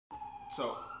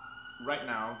So right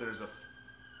now there's a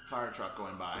fire truck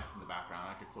going by in the background.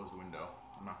 I could close the window.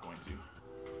 I'm not going to.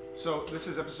 So this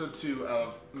is episode 2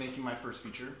 of making my first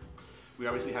feature. We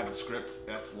obviously had the script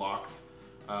that's locked.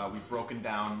 We've broken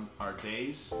down our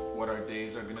days, what our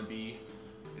days are gonna be.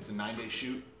 It's a 9-day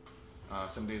shoot.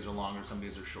 Some days are longer, some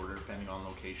days are shorter, depending on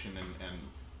location and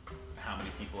how many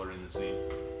people are in the scene.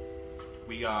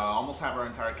 We almost have our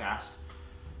entire cast.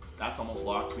 That's almost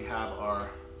locked. We have our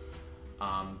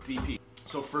DP.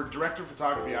 So for director of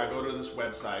photography, I go to this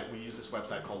website. We use this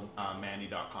website called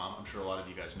Mandy.com. I'm sure a lot of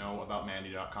you guys know about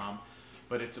Mandy.com,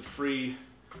 but it's a free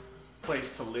place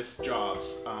to list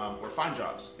jobs or find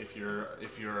jobs. If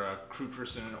you're a crew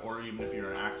person or even if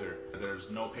you're an actor, there's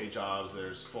no pay jobs,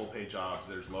 there's full pay jobs,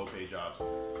 there's low pay jobs.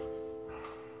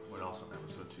 What else on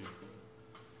episode 2?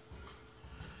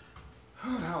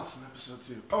 What else in episode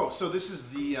 2? Oh, so this is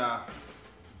the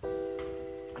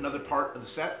another part of the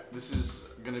set. This is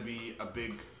going to be a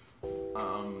big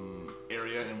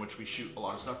area in which we shoot a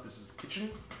lot of stuff. This is the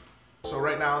kitchen. So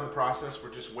right now in the process,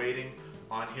 we're just waiting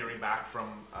on hearing back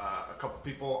from a couple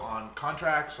people on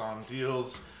contracts, on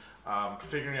deals,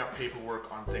 figuring out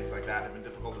paperwork on things like that have been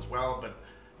difficult as well. But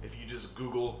if you just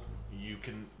Google, you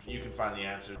can find the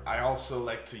answer. I also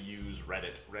like to use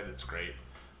Reddit. Reddit's great.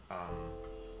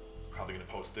 Probably going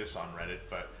to post this on Reddit,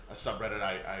 but a subreddit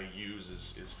I use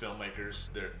is filmmakers.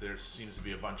 There seems to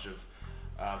be a bunch of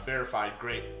verified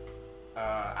great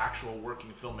actual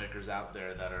working filmmakers out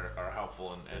there that are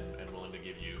helpful and willing to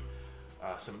give you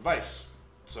some advice.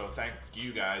 So thank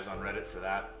you guys on Reddit for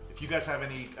that. If you guys have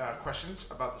any questions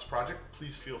about this project,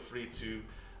 please feel free to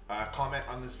comment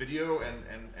on this video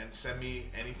and send me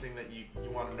anything that you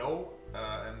want to know.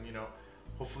 And you know,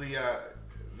 hopefully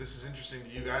this is interesting to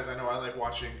you guys. I know I like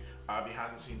watching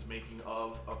behind the scenes making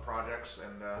of projects,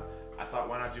 and I thought,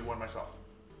 why not do one myself?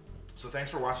 So thanks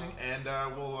for watching, and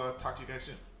we'll talk to you guys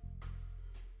soon.